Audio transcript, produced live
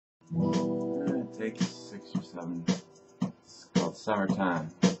I'm gonna take 6 or 7. It's called Summertime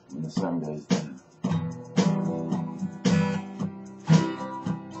when the sun goes down.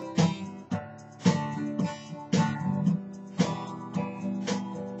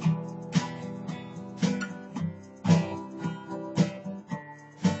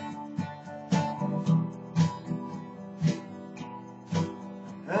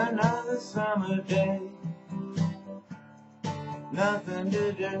 Another summer day, nothing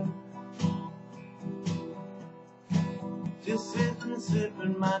to do, just sittin',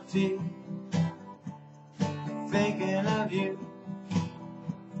 sippin' my tea, thinking of you.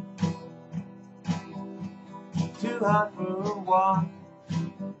 Too hot for a walk,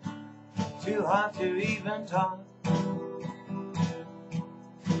 too hot to even talk,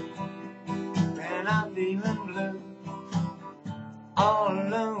 and I'm feeling blue, all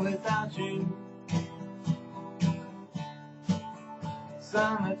alone without you.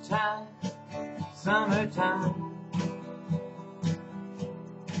 Summertime, summertime,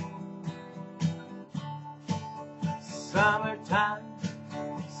 summertime,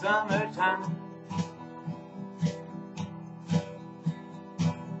 summertime.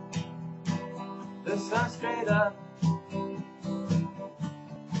 The sun's straight up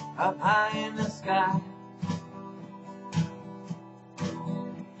high in the sky.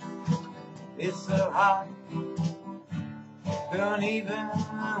 It's so hot, don't even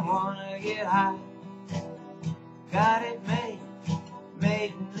wanna get high. Got it made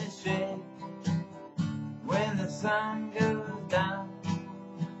in the shade. When the sun goes down,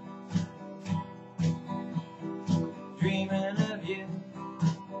 dreaming of you.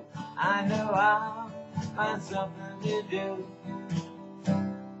 I know I'll find something to do.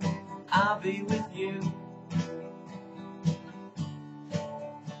 I'll be with you.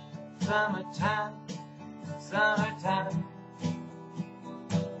 Summertime, summertime,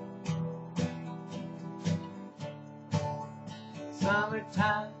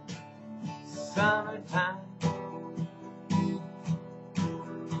 summertime, summertime.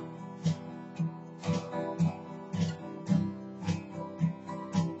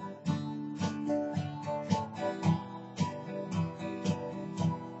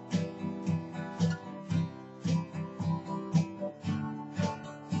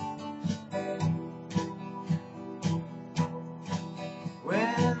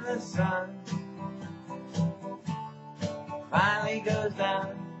 When the sun finally goes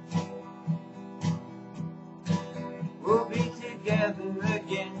down, we'll be together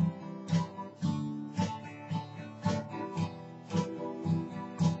again.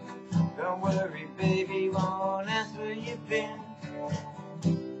 Don't worry, baby, won't ask where you've been,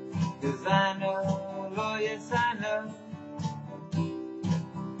 'cause I know, oh yes I know,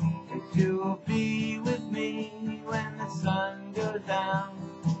 that you will be with me when the sun goes down.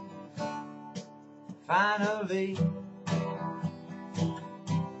 Finally,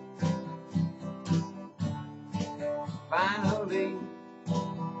 finally,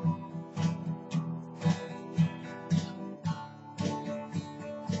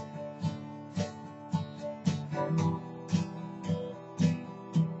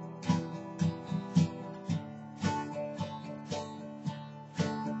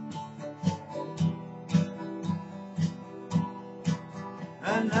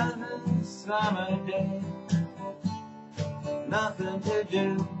 another summer day, nothing to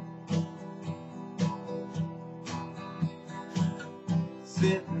do,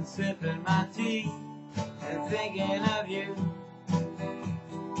 sittin', sippin' my tea, and thinking of you.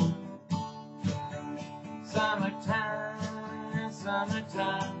 Summertime,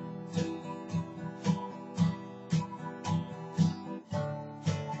 summertime,